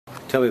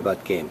Tell me about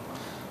the game.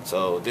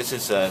 So this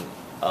is an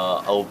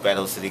old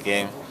Battle City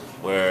game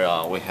where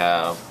we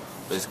have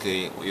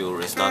basically you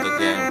restart the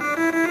game.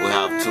 We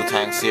have two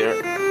tanks here,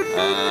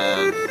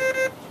 and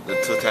the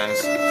two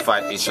tanks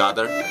fight each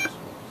other.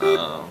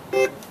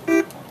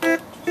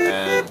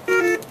 And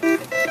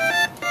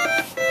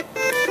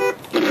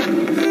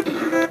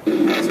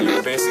so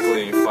you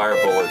basically fire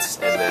bullets,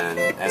 and then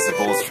as the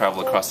bullets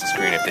travel across the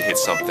screen, if they hit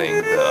something,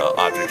 the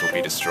object will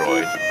be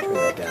destroyed. Turn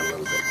that down a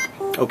little bit.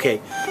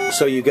 Okay,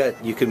 so you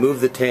can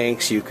move the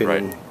tanks, you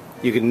can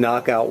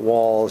knock out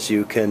walls,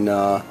 you can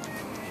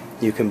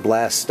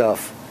blast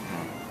stuff,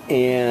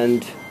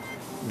 and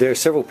there are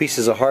several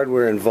pieces of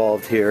hardware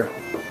involved here.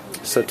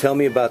 So tell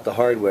me about the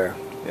hardware.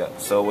 yeah,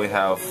 so we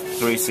have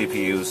 3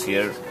 CPUs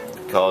here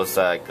because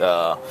like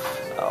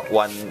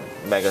 1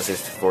 Mega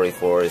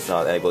 64 is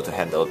not able to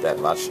handle that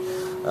much.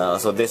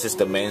 So this is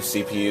the main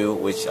CPU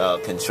which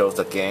controls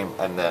the game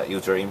and the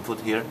user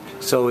input here.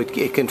 So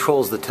it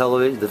controls the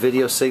television, the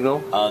video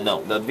signal?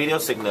 No, the video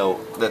signal,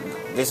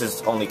 this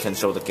is only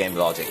control the game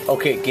logic.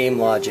 Okay, game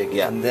logic.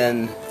 Yeah.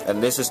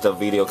 And this is the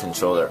video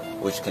controller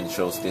which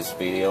controls this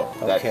video.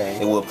 Okay.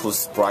 That it will put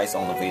sprites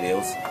on the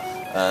videos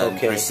and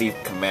okay. receive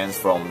commands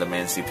from the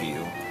main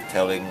CPU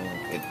telling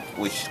it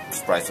which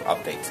sprites to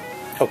update.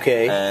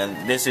 Okay.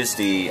 And this is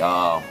the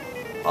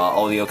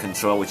audio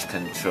control which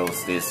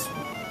controls this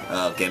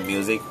game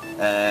music,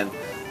 and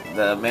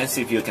the main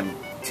CPU can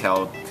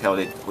tell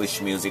it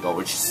which music or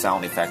which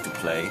sound effect to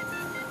play.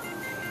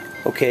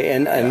 Okay,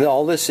 and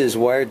all this is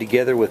wired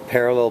together with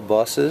parallel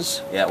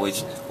buses? Yeah,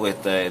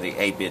 with the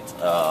 8-bit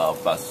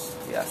bus.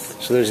 Yes.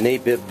 So there's an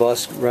 8-bit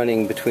bus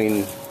running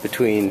between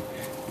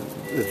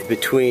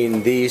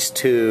these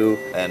two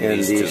and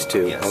these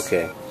two. Yes.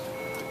 Okay.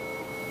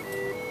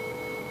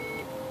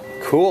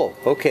 Cool.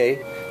 Okay.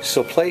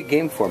 So play a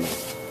game for me.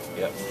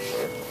 Yep.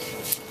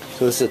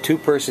 So this is a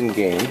 2-person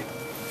game.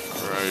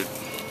 Right.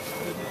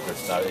 Let's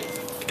start it.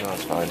 No,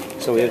 it's fine.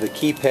 So we have the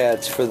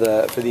keypads for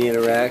the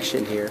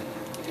interaction here.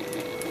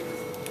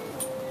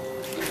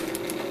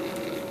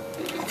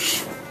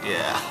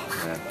 Yeah.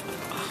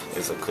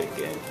 It's a quick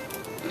game.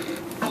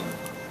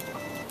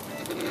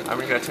 I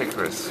mean, you gotta take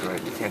risks,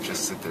 right? You can't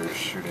just sit there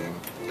shooting,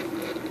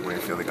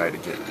 waiting for the guy to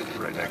get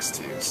right next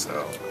to you,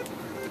 so...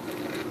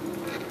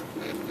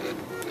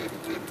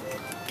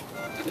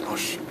 Oh,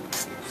 shit.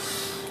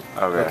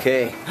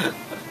 Okay.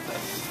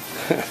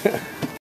 Okay.